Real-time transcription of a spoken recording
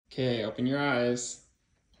Okay, open your eyes.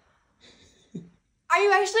 Are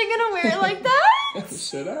you actually gonna wear it like that?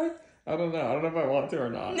 Should I? I don't know. I don't know if I want to or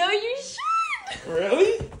not. No, you should.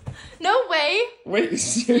 Really? No way. Wait,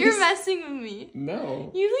 seriously? You're messing with me.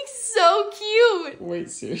 No. You look so cute. Wait,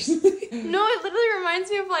 seriously? No, it literally reminds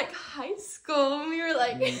me of like high school when we were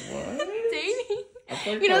like What?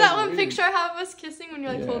 dating. You know that one picture I have of us kissing when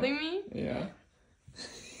you're like holding me? Yeah.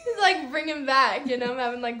 It's like bringing back, you know, I'm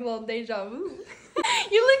having like a little deja vu.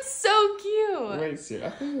 You look so cute. Wait, seriously? I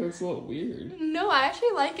think it looks a little weird. No, I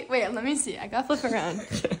actually like it. Wait, let me see. I gotta flip around.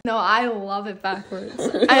 No, I love it backwards.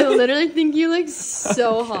 I literally think you look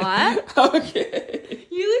so hot. Okay.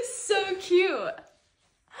 You look so cute.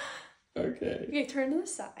 Okay. Okay, turn to the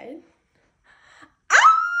side.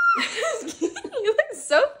 Ah! You look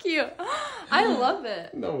so cute. I love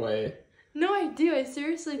it. No way. No, I do. I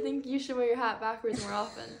seriously think you should wear your hat backwards more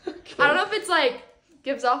often. Okay. I don't know if it's like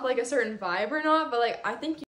gives off like a certain vibe or not, but like I think